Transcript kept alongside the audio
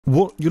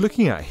What you're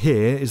looking at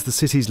here is the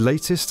city's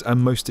latest and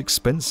most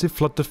expensive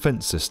flood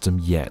defence system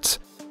yet.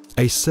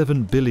 A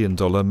 $7 billion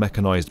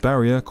mechanised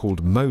barrier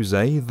called Mose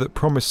that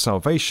promised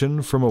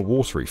salvation from a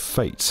watery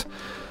fate.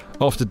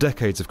 After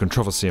decades of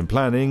controversy and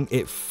planning,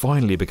 it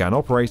finally began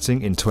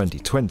operating in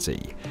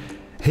 2020.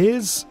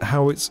 Here's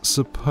how it's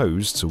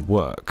supposed to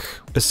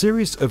work. A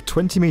series of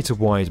 20-metre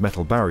wide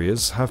metal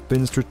barriers have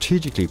been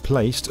strategically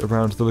placed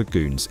around the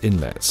lagoon's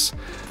inlets.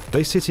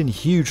 They sit in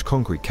huge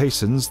concrete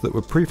caissons that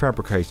were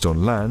prefabricated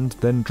on land,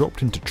 then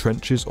dropped into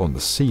trenches on the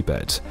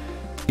seabed.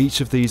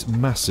 Each of these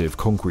massive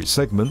concrete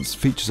segments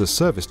features a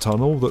service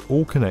tunnel that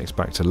all connects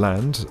back to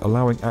land,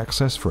 allowing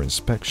access for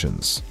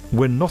inspections.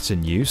 When not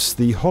in use,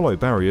 the hollow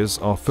barriers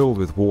are filled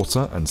with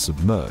water and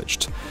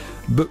submerged.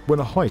 But when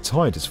a high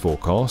tide is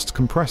forecast,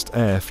 compressed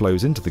air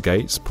flows into the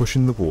gates,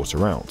 pushing the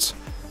water out.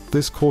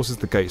 This causes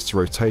the gates to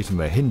rotate on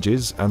their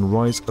hinges and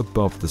rise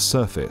above the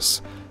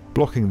surface,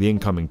 blocking the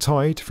incoming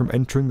tide from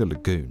entering the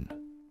lagoon.